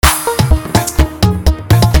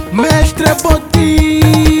é body.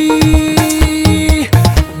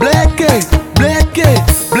 Black, black,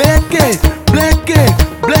 black, black,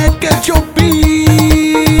 black Djou.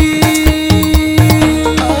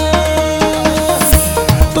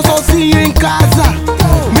 Tô sozinho em casa,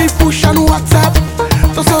 me puxa no WhatsApp.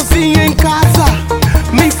 Tô sozinho em casa,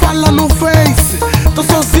 me fala no Face. Tô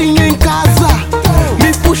sozinho em casa,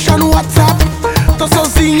 me puxa no WhatsApp. Tô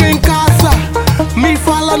sozinho em casa, me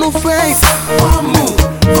fala no Face. Vamos,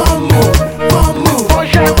 vamos, vamos.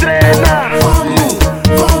 Hoje é 3.